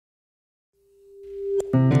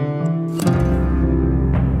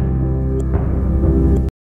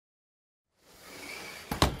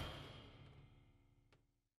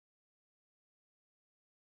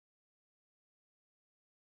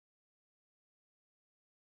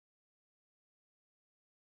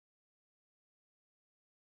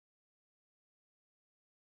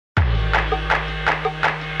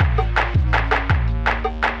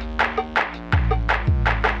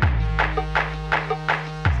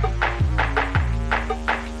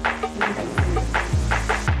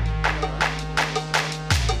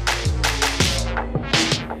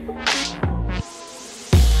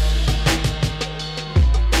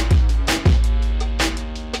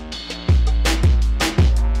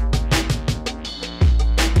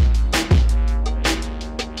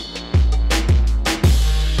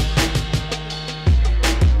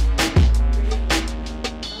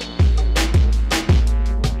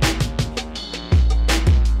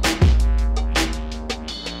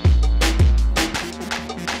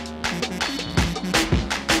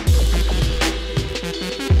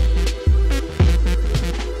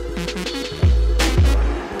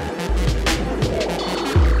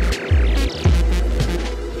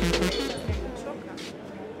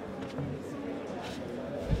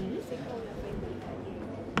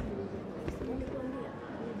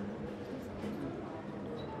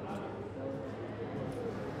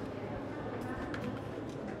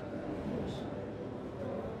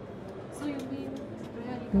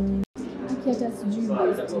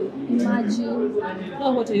Imagine.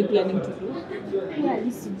 Now what are you planning to do? Yeah,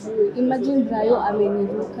 this is true. Imagine Brayo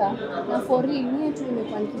ameniruka. Na for real, mie tu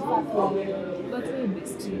nimekuwa nikipaka. But we're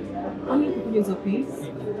bestie. Only kukuja hizo pills.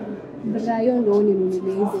 Brayo ndo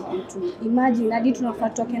uninunulie hizo vitu. Imagine hadi tunafaa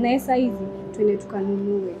toke naye saa hizi twende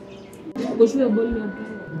tukanunue. Goshua ball ni ya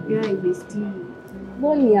Brayo. Yeah, bestie.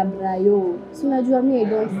 Ball ni ya Brayo. Si unajua mie I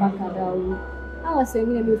don't fuck around. Hawa saa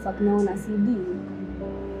wengine mimi fuck nao na CD.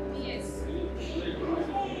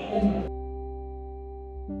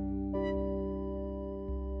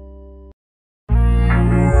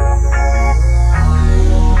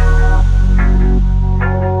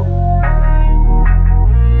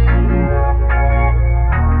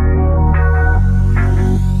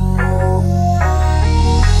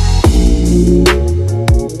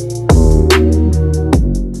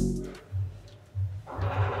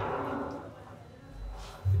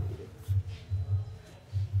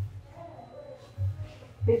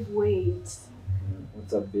 Babe, wait.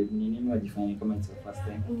 What's up, babe? Nini unajifanya kama it's your first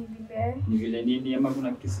time? Ni vile nini ama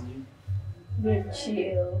kuna kitu sijui? Babe,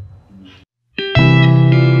 chill.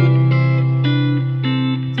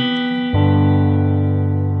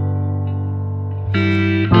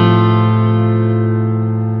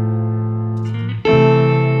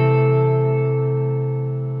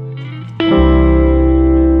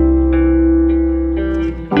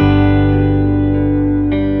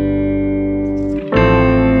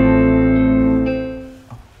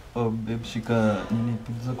 Shika nini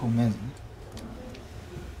pizza kwa meza?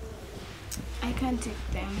 I can't take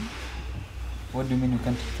them. What do you mean you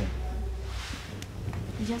can't take them?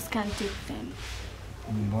 I just can't take them.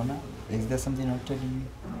 Mbona? Is there something I'm telling you?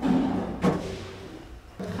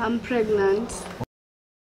 I'm pregnant.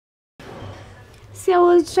 See, I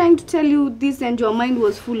was trying to tell you this and your mind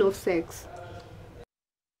was full of sex.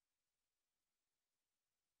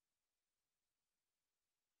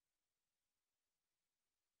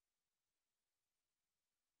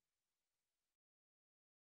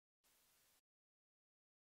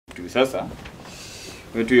 Sasa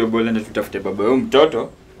wetu hiyo ball ndio tutafute baba yao mtoto.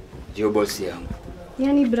 Hiyo boss yangu.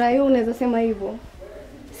 Yaani Brayo unaweza sema hivyo.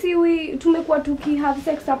 Si we tumekuwa tuki have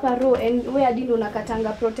sex hapa row and wewe hadi ndo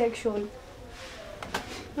unakatanga protection.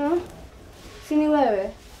 Si ni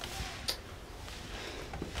wewe?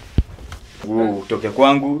 Utoke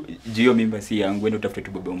kwangu, hiyo mimba si yangu, wewe utafute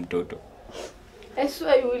tu baba mtoto. I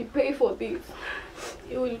swear you will pay for this.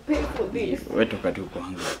 You will pay for this. Wewe toka tu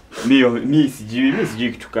kwangu. Mimi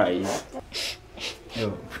sijui kitu kaa hii.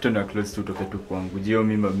 Yo, futana close tu toka tu kwangu. Hiyo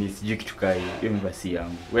mimba mimi sijui kitu kaa hii. Hiyo mimba si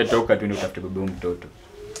yangu. Wewe toka tu ndio utafute baba mtoto.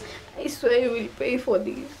 I swear you will pay for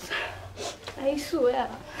this. I swear.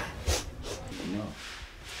 No.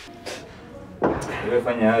 Wewe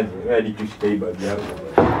fanya aje? Wewe hadi tushike hii bag yako.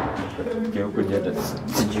 Kile uko jeta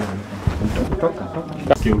sijui. Toka.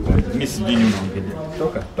 Kile uko. Mimi sijui ni unaongelea.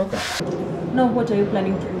 Toka. Now what are you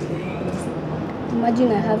planning to do?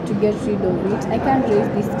 Imagine I have to get rid of it. I can't raise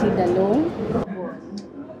this kid alone.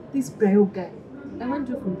 This Brayo guy. I want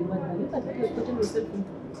you from the mother. Look at what you've gotten yourself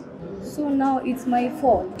into. So now it's my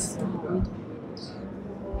fault.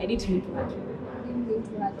 I didn't mean to hurt you. I didn't mean to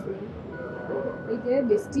hurt you. Like the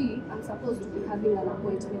bestie, I'm supposed to be having an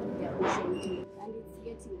appointment with the abortion clinic, and it's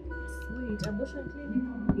getting late. Wait, abortion clinic?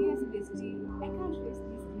 Yes, bestie. I can't waste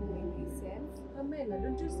this thing by myself. Pamela,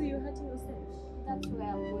 don't you see you're hurting yourself? That's why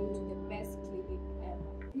I'm going to the best clinic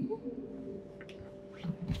ever.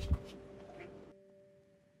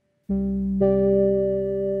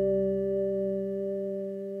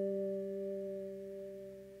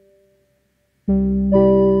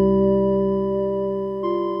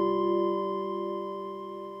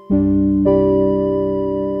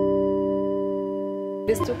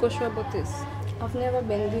 Is too sure about this? I've never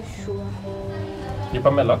been this sure. You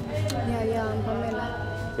Pamela? Yeah, I'm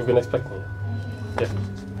Pamela. We've been expecting you. Yeah.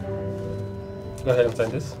 Go ahead and sign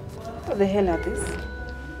this. What the hell are this?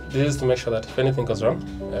 This is to make sure that if anything goes wrong,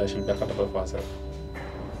 she'll be accountable for herself.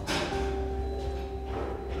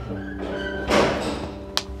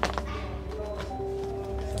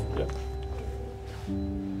 Yeah.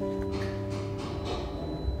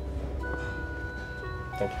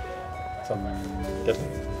 Thank you. So, get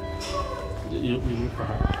it. You look for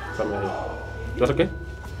her somewhere here. Is that okay?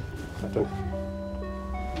 Thank you.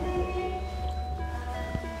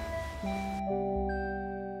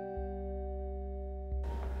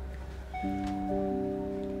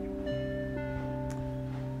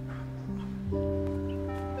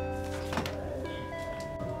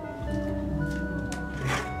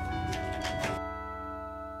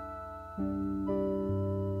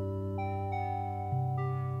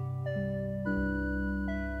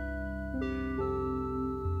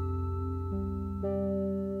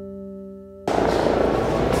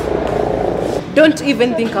 Don't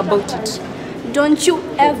even think about it. Don't you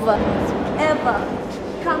ever